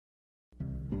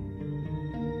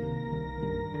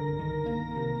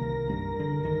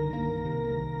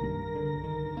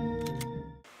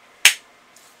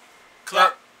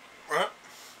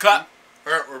Cut.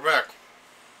 Alright, we're back.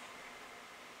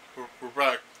 We're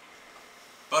back.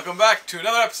 Welcome back to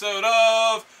another episode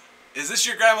of Is This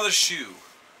Your Grandmother's Shoe?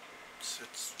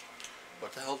 It's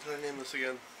what the hell did I name this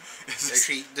again? Is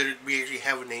We actually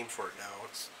have a name for it now.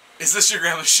 Is This Your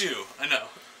Grandma's Shoe? I know.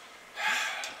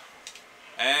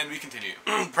 And we continue.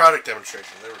 Product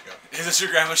demonstration. There we go. Is this your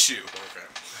grandma's shoe?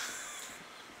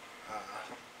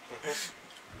 Okay.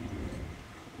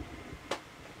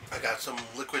 I got some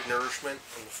liquid nourishment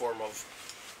in the form of...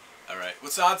 Alright.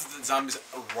 What's the odds that the zombie's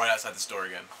right outside the store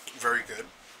again? Very good.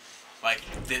 Like,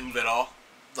 didn't move at all?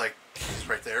 Like, he's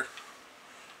right there.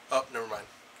 Oh, never mind.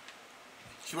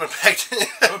 He went back to...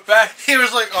 Went back? He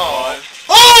was like, oh.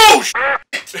 Oh,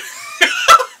 shit!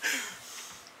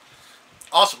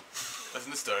 Awesome. That's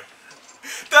in the store.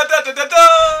 Da da da da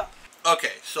da!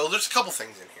 Okay, so there's a couple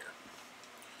things in here.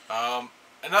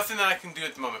 And nothing that I can do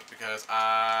at the moment because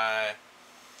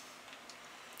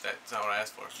that's not what I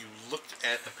asked for. You looked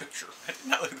at a picture. I did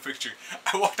not look at the picture.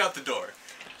 I walked out the door.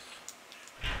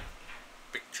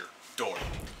 Picture. Door.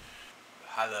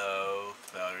 Hello,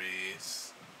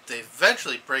 Clarice. They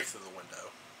eventually break through the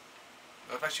window.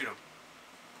 What if I shoot him?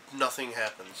 Nothing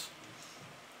happens.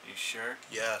 Are you sure?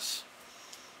 Yes.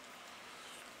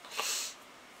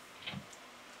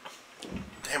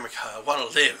 Damn it, Kyle, I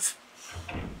want to live.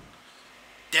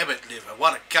 Damn it, live, I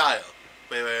want to Kyle.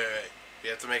 Wait. We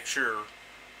have to make sure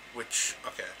which...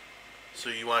 Okay. So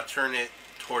you want to turn it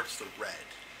towards the red.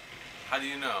 How do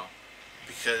you know?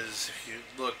 Because if you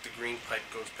look, the green pipe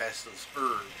goes past those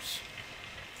herbs.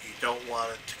 You don't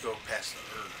want it to go past the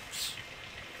herbs.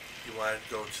 You want it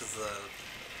to go to the...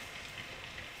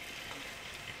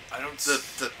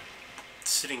 The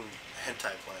sitting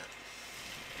hentai plant.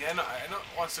 Yeah, I know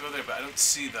it wants to go there, but I don't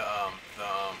see the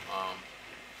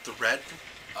red?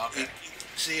 Okay.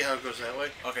 See how it goes that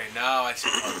way? Okay, now I see.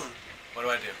 What do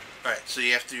I do? Alright, so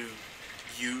you have to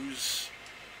use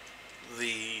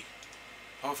the...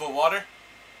 Pump full of water?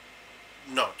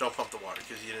 No, don't pump the water,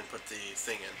 because you didn't put the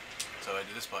thing in. So I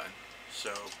do this button.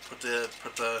 So, put the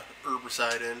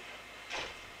herbicide in.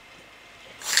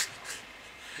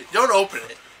 Don't open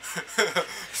it.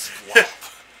 Swap.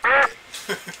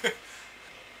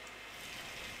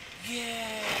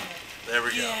 Yeah. There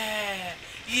we go.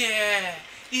 Yeah.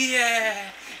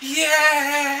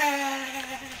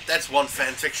 That's one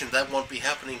fan fiction that won't be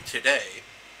happening today.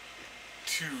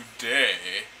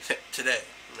 Today? Today.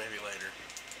 Maybe later.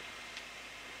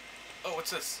 Oh,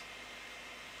 what's this?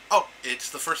 Oh, it's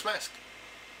the first mask.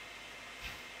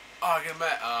 Oh, I get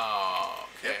mad. Oh,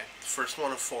 okay. Yep, the first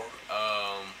one of 4.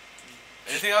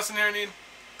 Anything else in here I need?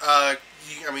 I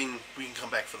mean, we can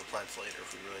come back for the plants later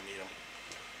if we really need them.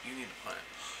 You need a plant.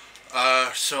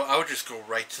 So I would just go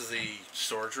right to the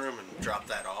storage room and drop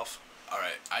that off.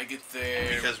 Alright, I get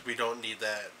there... Because we don't need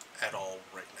that at all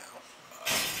right now.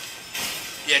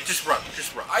 Yeah, just run.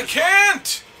 I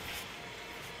can't!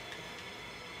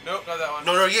 Nope, not that one.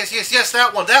 No, yes,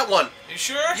 that one! You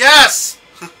sure? Yes!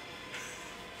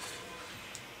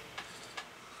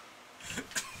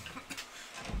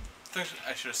 I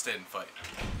should have stayed and fight.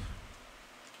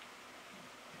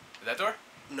 That door?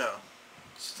 No.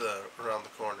 It's around the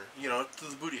corner. You know, to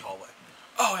the booty hallway.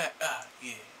 Oh,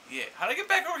 yeah. How'd I get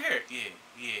back over here? Yeah.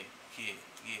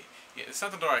 It's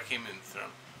not the door I came in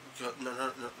through. No.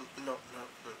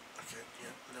 Okay,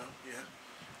 yeah.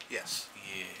 Yes.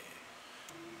 Yeah.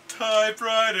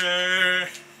 Typewriter!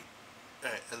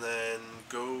 Alright, and then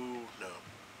go... No.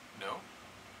 No?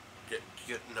 Get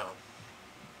no.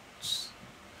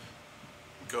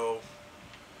 Go...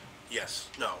 Yes.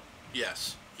 No.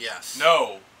 Yes.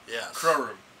 No! Yes. Crow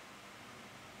room.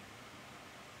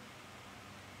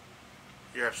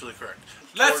 You're absolutely correct.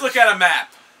 Let's look at a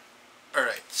map!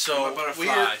 Alright, so... My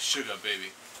butterfly, sugar,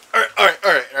 baby.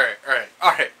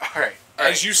 Alright.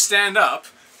 As you stand up,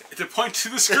 to point to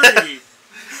the screen.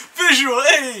 Visual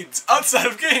aids outside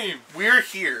of game. We're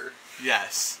here.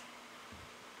 Yes.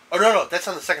 Oh, no, that's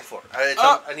on the second floor. I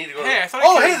need to go... Hey, I thought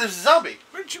hey, there's a zombie!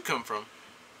 Where did you come from?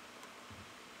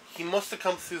 He must have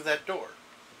come through that door.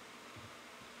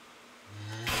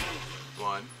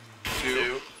 1,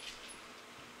 2.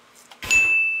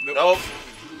 Nope.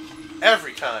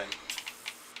 Every time.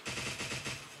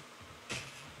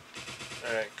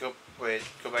 Alright, go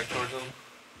back towards him.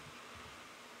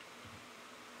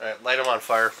 Alright, light him on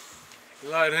fire.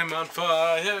 Light him on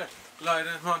fire. Light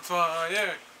him on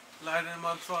fire. Light him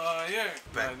on fire.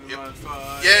 Light him on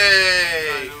fire. Yay!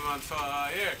 Light him on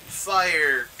fire.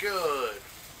 Fire, good.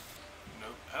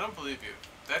 Nope, I don't believe you.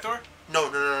 That door? No.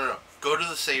 Go to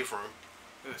the save room.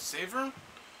 The save room?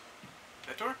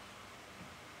 That door?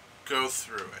 Go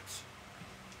through it.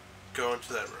 Go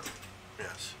into that room.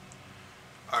 Yes.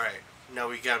 Alright, now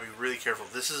we gotta be really careful.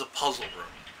 This is a puzzle room.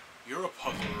 You're a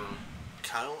puzzle room.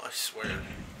 Kyle, I swear.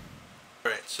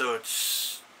 Alright, so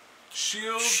it's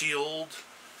shield,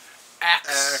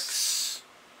 axe,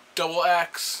 double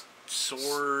axe,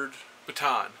 sword,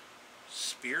 baton.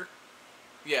 spear?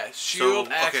 Yeah, shield,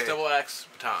 So, axe, okay. double axe,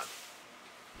 baton.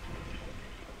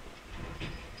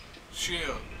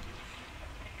 Shield,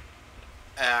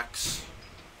 Axe,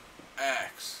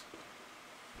 axe,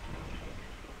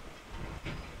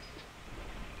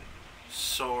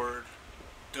 sword,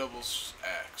 double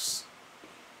axe.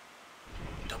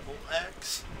 double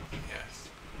axe, Yes.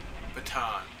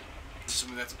 Baton.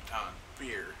 Assuming that's a baton.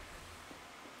 spear,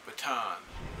 Baton.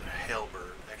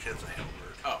 halberd. Actually, that's a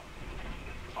halberd. Oh.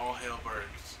 All hail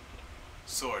birds.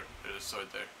 Sword. There's a sword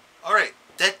there. Alright,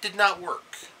 that did not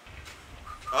work.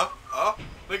 Oh.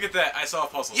 Look at that. I saw a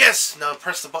puzzle. Yes! Now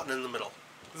press the button in the middle.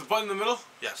 There's a button in the middle?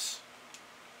 Yes.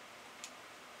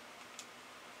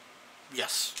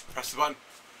 Yes. Press the button.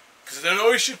 Because I know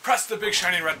you should press the big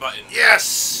shiny red button.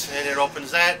 Yes! And it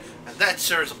opens that, and that,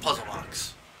 sir, is a puzzle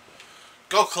box.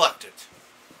 Go collect it.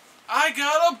 I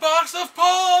got a box of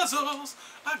puzzles.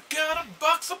 I got a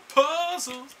box of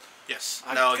puzzles. Yes.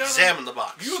 I Now gotta- examine the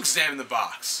box. You examine the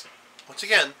box. Once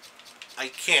again, I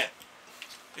can't.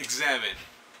 Examine.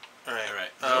 Alright.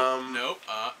 Alright. Nope.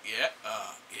 Yeah. Yeah.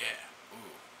 Ooh.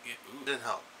 Yeah. Ooh. Didn't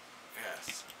help.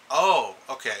 Yes. Oh,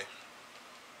 okay.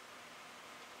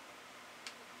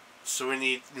 So we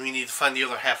need to find the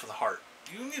other half of the heart.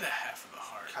 You need a half of the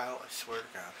heart. Kyle, I swear to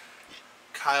God.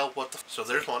 Kyle, what the... So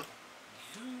there's one.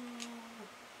 You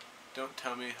don't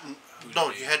tell me who No,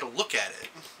 to be. you had to look at it.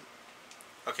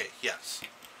 Okay, yes.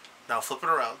 Now flip it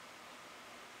around.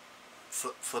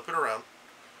 Flip it around.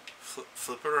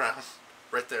 Flip it around.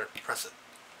 Right there. Press it.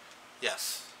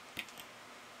 Yes.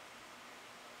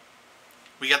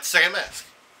 We got the second mask.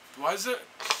 Why is it?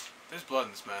 There's blood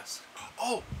in this mask.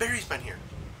 Oh, Barry's been here.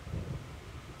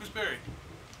 Who's Barry?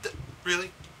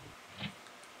 Really?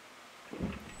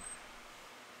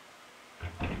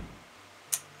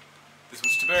 This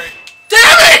one's to Barry.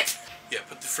 Damn it! Yeah,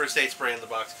 put the first aid spray in the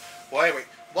box. Well, anyway,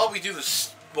 while we do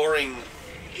this boring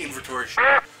inventory shit,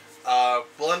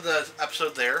 we'll end the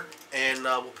episode there, and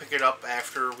we'll pick it up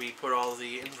after we put all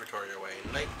the inventory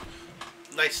away.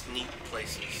 Nice, neat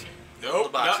places. No, The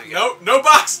box again. no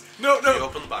box. No. You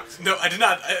open the box. No, I did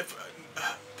not.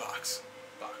 Box.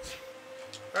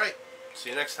 Alright, see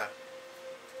you next time.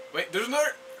 Wait, there's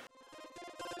another.